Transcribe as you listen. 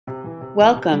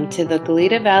Welcome to the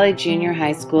Goleta Valley Junior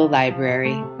High School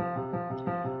Library.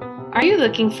 Are you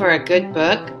looking for a good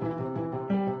book?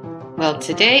 Well,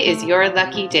 today is your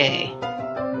lucky day.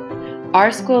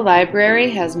 Our school library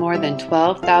has more than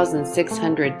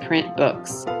 12,600 print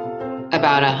books,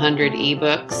 about 100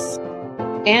 ebooks,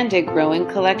 and a growing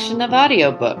collection of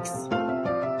audiobooks.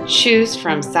 Choose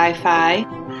from sci-fi,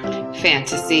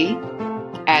 fantasy,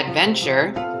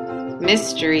 adventure,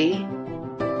 mystery,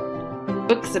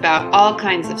 books about all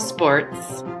kinds of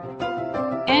sports,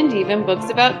 and even books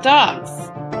about dogs.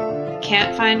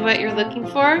 Can't find what you're looking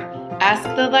for? Ask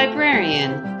the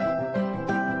librarian.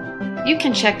 You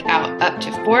can check out up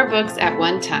to 4 books at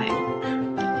one time,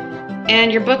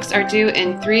 and your books are due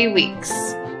in 3 weeks.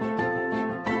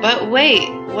 But wait,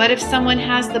 what if someone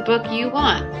has the book you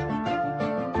want?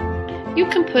 You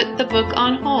can put the book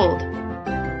on hold.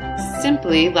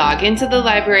 Simply log into the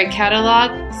library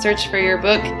catalog, search for your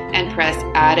book, and press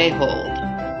Add a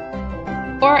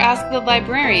Hold. Or ask the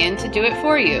librarian to do it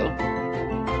for you.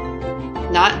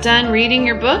 Not done reading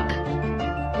your book?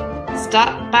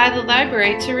 Stop by the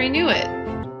library to renew it.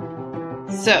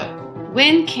 So,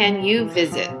 when can you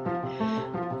visit?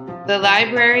 The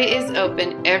library is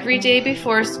open every day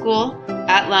before school,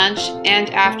 at lunch,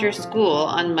 and after school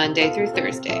on Monday through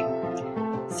Thursday.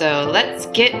 So let's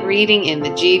get reading in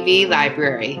the GV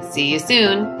library. See you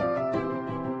soon.